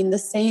always having the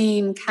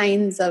same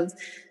kinds of,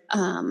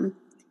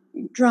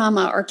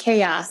 drama or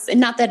chaos, and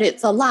not that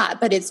it's a lot,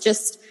 but it's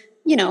just,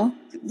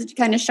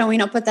 kind of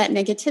showing up with that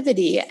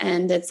negativity,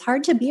 and it's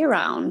hard to be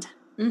around.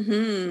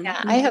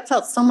 Yeah, I have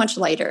felt so much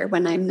lighter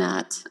when I'm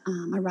not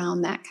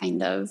around that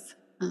kind of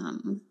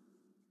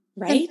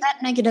right, that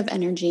negative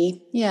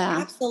energy. Yeah,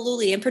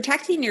 absolutely. And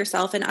protecting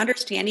yourself and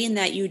understanding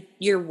that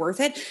you're worth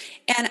it.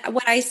 And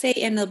what I say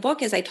in the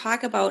book is I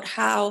talk about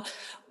how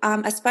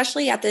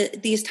especially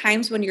at these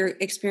times when you're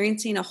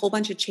experiencing a whole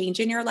bunch of change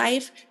in your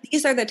life,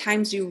 these are the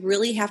times you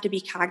really have to be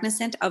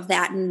cognizant of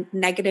that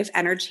negative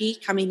energy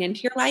coming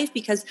into your life,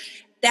 because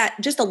that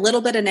just a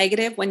little bit of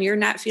negative, when you're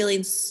not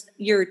feeling,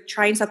 you're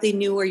trying something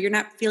new, or you're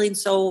not feeling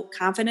so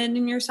confident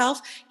in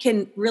yourself,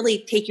 can really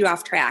take you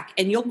off track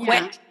and you'll quit.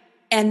 Yeah.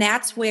 And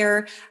that's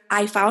where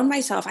I found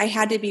myself. I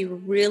had to be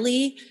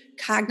really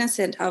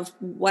cognizant of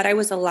what I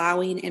was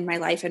allowing in my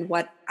life and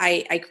what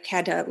I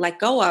had to let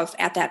go of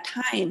at that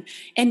time.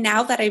 And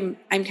now that I'm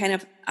kind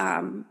of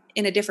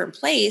in a different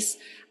place,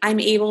 I'm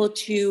able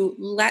to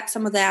let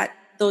some of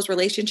those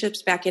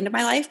relationships back into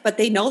my life, but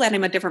they know that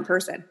I'm a different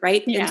person,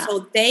 right? Yeah. And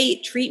so they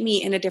treat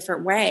me in a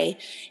different way.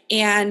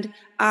 And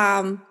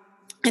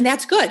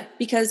that's good,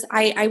 because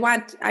I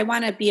want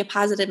to be a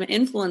positive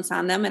influence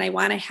on them, and I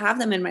want to have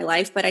them in my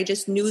life. But I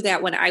just knew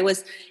that when I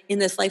was in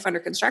this Life Under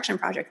Construction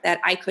project, that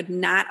I could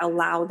not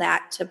allow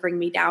that to bring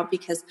me down,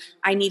 because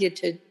I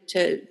needed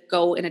to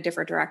go in a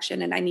different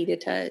direction, and I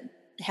needed to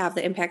have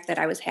the impact that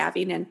I was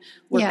having and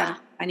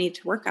I need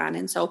to work on.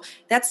 And so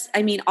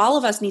all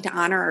of us need to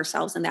honor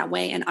ourselves in that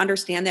way and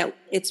understand that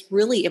it's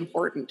really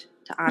important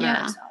to honor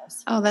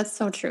ourselves. Oh, that's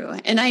so true.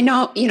 And I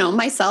know,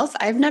 myself,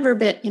 I've never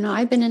been,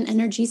 I've been an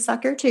energy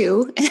sucker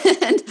too.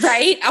 And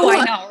right? Oh,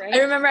 I know, right? I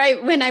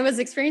remember when I was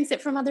experiencing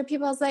it from other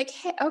people, I was like,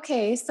 hey,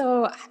 okay,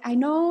 so I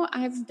know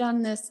I've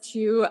done this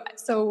too.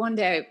 So one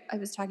day I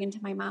was talking to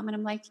my mom, and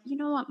I'm like, you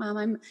know what, Mom,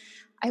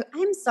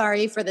 I'm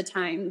sorry for the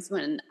times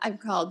when I've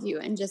called you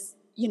and just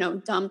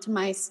dumped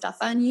my stuff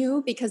on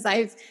you, because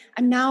I'm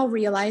now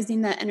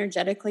realizing that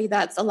energetically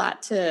that's a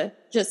lot to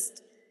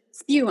just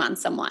spew on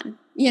someone,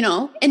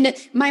 and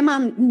my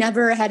mom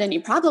never had any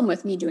problem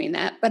with me doing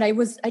that, but I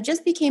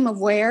just became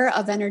aware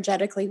of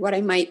energetically what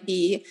I might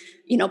be,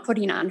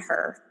 putting on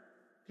her.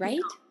 Right.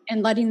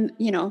 And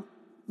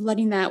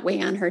letting that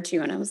weigh on her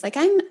too. And I was like,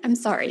 I'm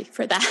sorry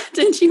for that.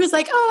 And she was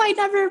like, oh, I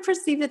never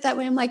perceived it that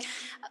way. I'm like,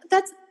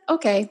 that's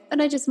okay.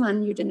 But I just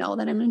wanted you to know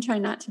that I'm going to try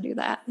not to do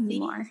that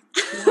anymore.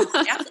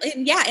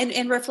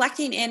 And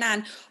reflecting in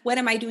on, what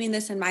am I doing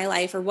this in my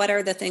life, or what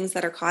are the things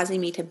that are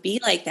causing me to be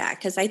like that?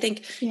 Because I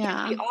think we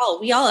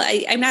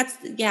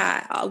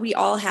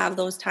all have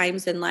those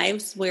times in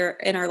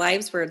our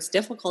lives where it's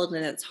difficult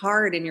and it's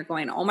hard, and you're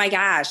going, oh my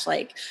gosh,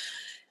 like,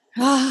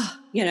 and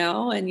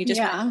you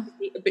just,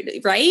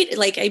 right?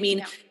 Like, I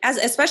mean,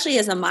 especially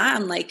as a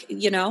mom, like,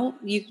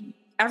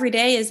 every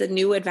day is a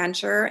new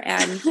adventure.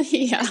 And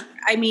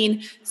I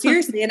mean,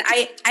 seriously. And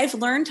I've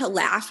learned to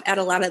laugh at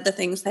a lot of the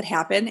things that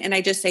happen. And I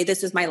just say,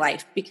 this is my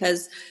life,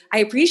 because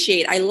I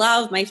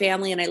love my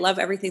family and I love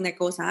everything that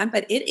goes on,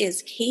 but it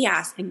is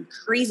chaos and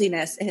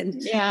craziness.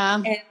 And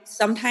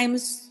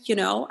sometimes,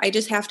 I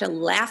just have to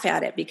laugh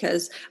at it,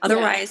 because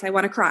otherwise I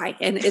want to cry.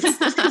 And it's,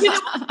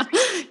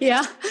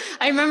 Yeah.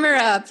 I remember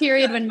a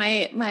period when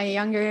my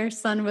younger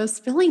son was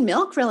spilling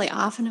milk really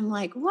often. I'm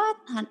like, what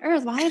on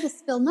earth? Why the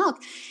spilled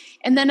milk?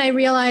 And then I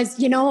realized,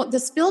 the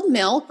spilled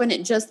milk, when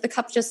the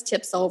cup just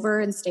tips over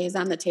and stays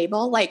on the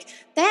table, like,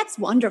 that's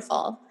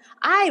wonderful.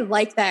 I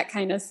like that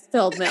kind of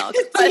spilled milk.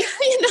 But,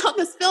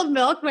 the spilled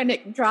milk, when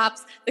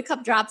the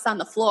cup drops on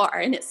the floor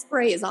and it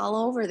sprays all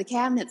over the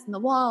cabinets and the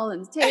wall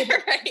and the table.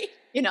 Right.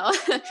 So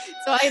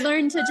I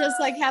learned to just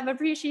have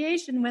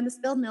appreciation when the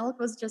spilled milk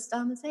was just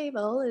on the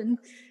table. And,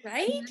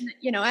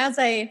 as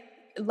I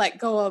let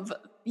go of,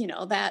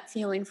 that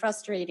feeling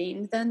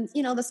frustrating, then,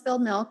 the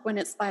spilled milk, when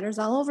it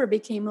splatters all over,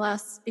 became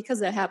less,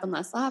 because it happened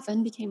less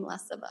often, became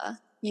less of a,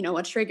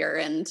 a trigger.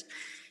 And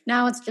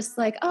now it's just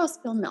like, oh,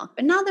 spilled milk.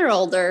 But now they're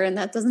older and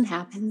that doesn't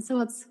happen.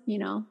 So it's,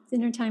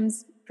 dinner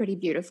time's pretty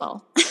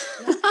beautiful. Yeah,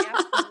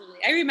 absolutely.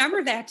 I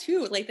remember that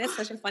too. Like, that's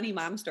such a funny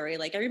mom story.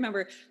 Like, I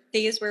remember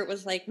days where it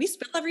was like, we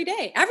spill every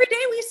day. Every day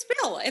we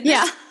spill. And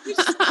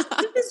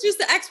this is just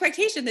the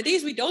expectation. The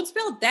days we don't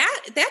spill,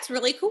 that's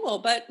really cool.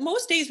 But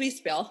most days we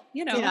spill,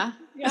 Yeah.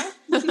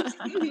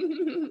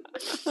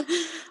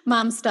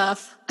 Mom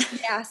stuff.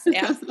 Yes,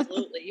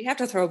 absolutely. You have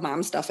to throw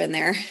mom stuff in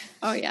there.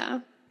 Oh, yeah.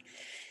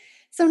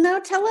 So now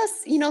tell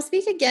us,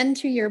 speak again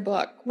to your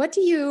book. What do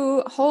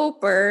you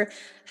hope, or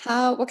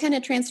what kind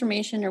of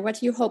transformation, or what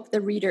do you hope the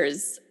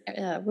readers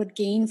would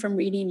gain from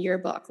reading your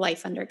book,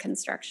 Life Under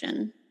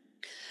Construction?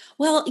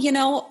 Well,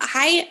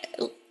 I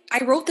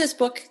wrote this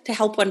book to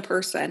help one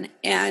person,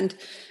 and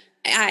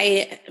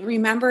I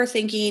remember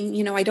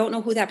thinking, I don't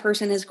know who that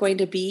person is going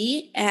to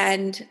be.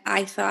 And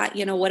I thought,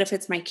 what if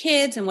it's my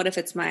kids? And what if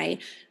it's I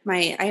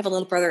have a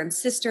little brother and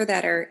sister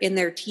that are in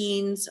their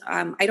teens.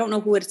 I don't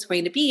know who it's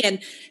going to be.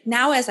 And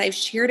now, as I've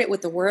shared it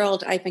with the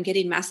world, I've been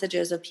getting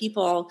messages of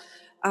people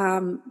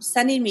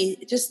sending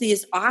me just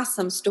these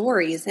awesome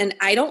stories. And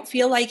I don't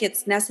feel like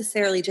it's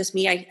necessarily just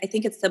me. I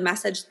think it's the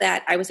message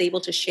that I was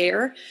able to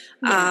share.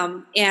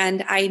 Yeah.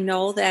 And I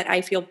know that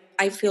I feel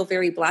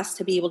very blessed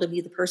to be able to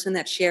be the person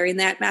that's sharing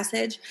that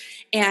message.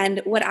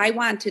 And what I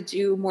want to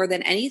do more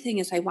than anything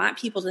is I want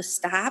people to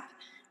stop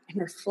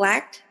and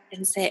reflect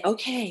and say,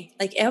 okay,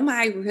 like, am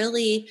I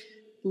really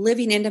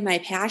living into my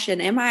passion?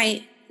 Am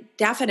I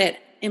definite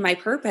in my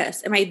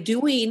purpose? Am I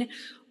doing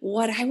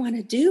what I want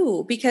to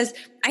do? Because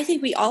I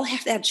think we all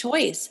have that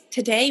choice.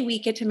 Today we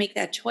get to make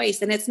that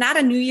choice. And it's not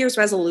a New Year's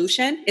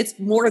resolution. It's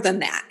more than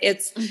that.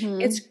 It's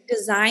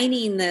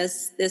designing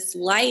this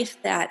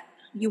life that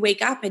you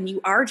wake up and you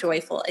are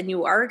joyful and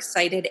you are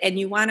excited and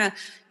you want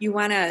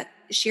to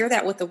share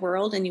that with the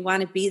world, and you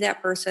want to be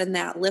that person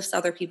that lifts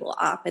other people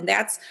up. And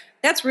that's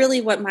really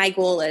what my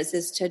goal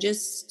is to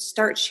just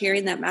start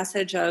sharing that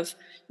message of,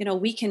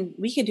 we can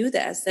do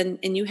this, and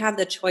you have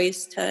the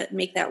choice to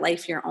make that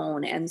life your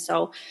own. And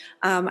so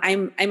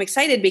I'm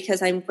excited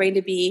because I'm going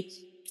to be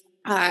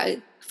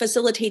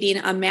facilitating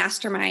a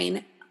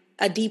mastermind,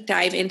 a deep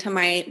dive into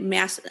my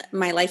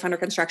Life Under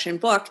Construction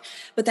book.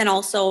 But then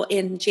also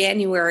in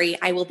January,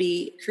 I will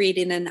be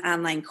creating an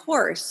online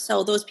course.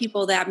 So those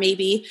people that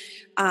maybe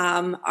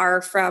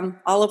are from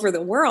all over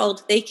the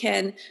world, they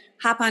can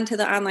hop onto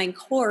the online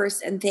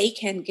course and they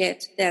can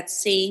get that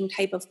same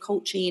type of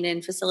coaching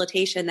and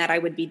facilitation that I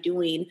would be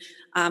doing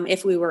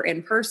if we were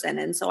in person.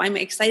 And so I'm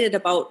excited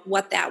about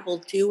what that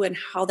will do and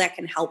how that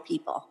can help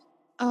people.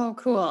 Oh,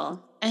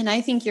 cool. And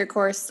I think your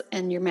course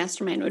and your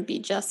mastermind would be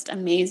just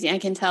amazing. I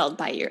can tell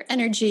by your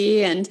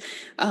energy and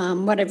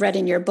what I've read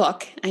in your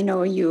book. I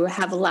know you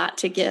have a lot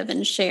to give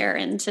and share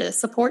and to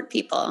support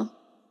people.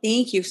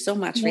 Thank you so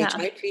much,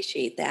 Rachel. I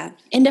appreciate that.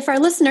 And if our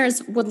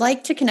listeners would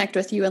like to connect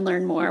with you and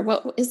learn more,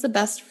 what is the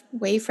best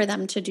way for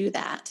them to do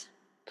that?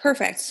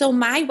 Perfect. So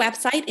my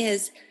website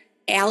is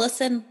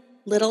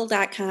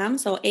AllisonLiddle.com.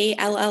 So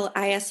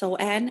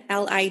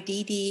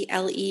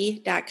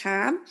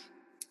AllisonLiddle.com.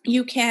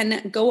 you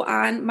can go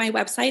on my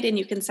website and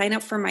you can sign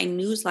up for my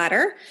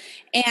newsletter.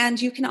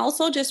 And you can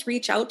also just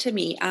reach out to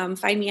me,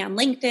 find me on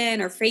LinkedIn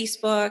or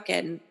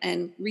Facebook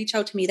and reach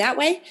out to me that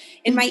way.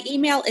 And my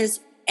email is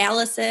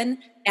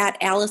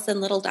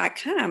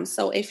Allison@AllisonLiddle.com.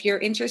 So if you're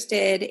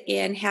interested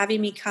in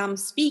having me come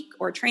speak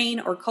or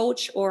train or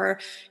coach, or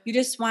you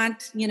just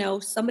want,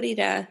 somebody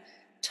to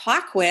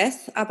talk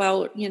with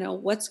about,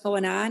 what's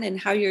going on and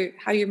how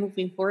you're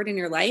moving forward in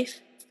your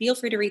life, feel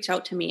free to reach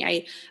out to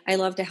me. I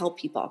love to help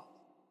people.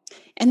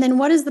 And then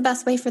what is the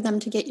best way for them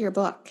to get your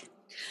book?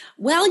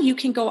 Well, you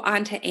can go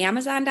on to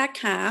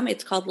Amazon.com.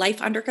 It's called Life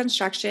Under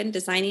Construction,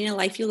 Designing a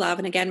Life You Love.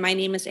 And again, my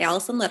name is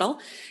Allison Liddle.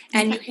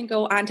 And you can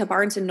go on to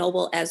Barnes &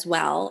 Noble as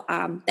well,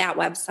 that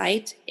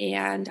website.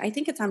 And I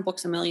think it's on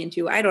Books A Million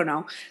too. I don't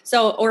know.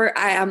 So, or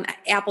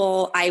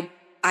Apple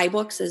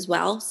iBooks as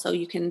well. So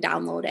you can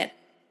download it.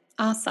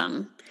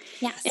 Awesome.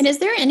 Yes. And is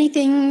there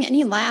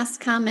any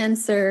last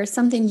comments or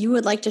something you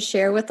would like to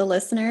share with the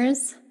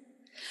listeners?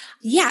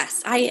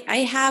 Yes,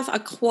 I have a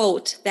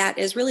quote that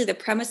is really the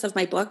premise of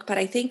my book, but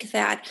I think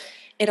that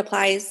it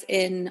applies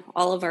in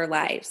all of our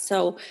lives.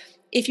 So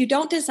if you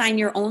don't design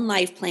your own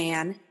life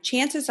plan,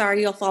 chances are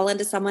you'll fall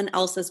into someone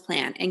else's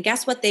plan. And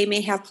guess what they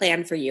may have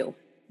planned for you?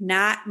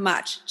 Not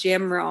much.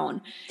 Jim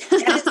Rohn.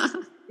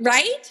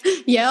 Right?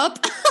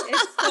 Yep.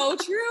 It's so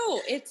true.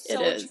 It's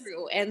so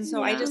true. And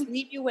so I just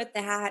leave you with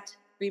that.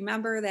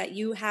 Remember that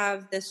you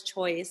have this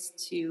choice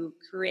to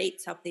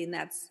create something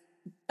that's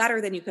better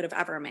than you could have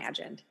ever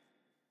imagined.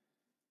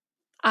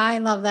 I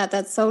love that.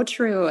 That's so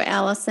true,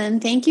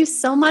 Allison. Thank you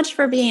so much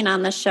for being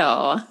on the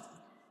show.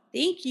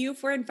 Thank you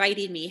for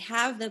inviting me.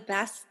 Have the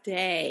best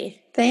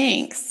day.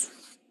 Thanks.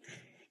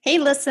 Hey,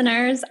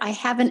 listeners, I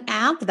have an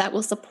app that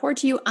will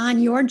support you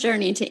on your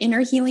journey to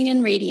inner healing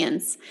and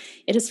radiance.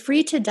 It is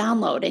free to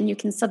download, and you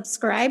can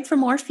subscribe for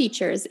more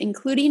features,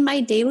 including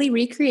my daily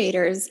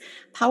recreators,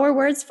 power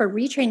words for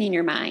retraining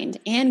your mind,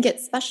 and get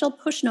special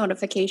push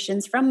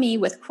notifications from me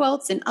with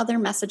quotes and other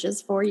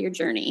messages for your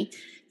journey.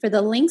 For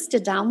the links to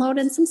download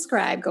and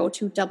subscribe, go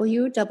to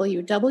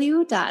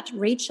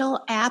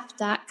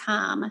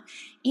www.rachelapp.com.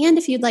 And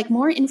if you'd like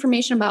more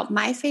information about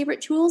my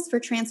favorite tools for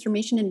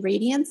transformation and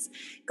radiance,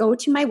 go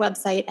to my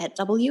website at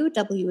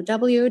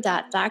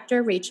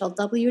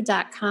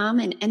www.drrachelw.com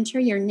and enter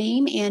your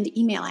name and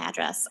email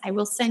address. I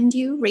will send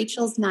you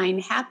Rachel's 9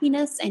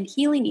 happiness and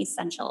healing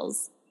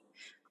essentials.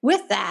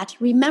 With that,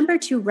 remember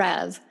to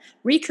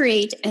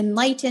recreate,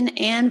 enlighten,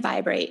 and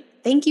vibrate.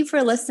 Thank you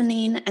for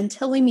listening.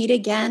 Until we meet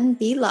again,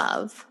 be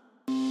love.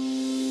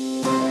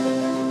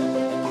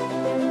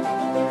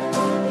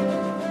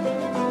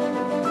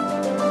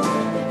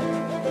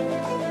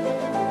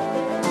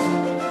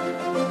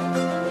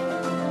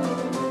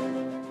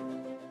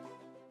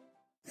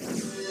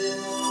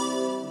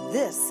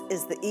 This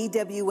is the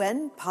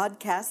EWN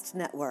Podcast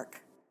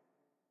Network.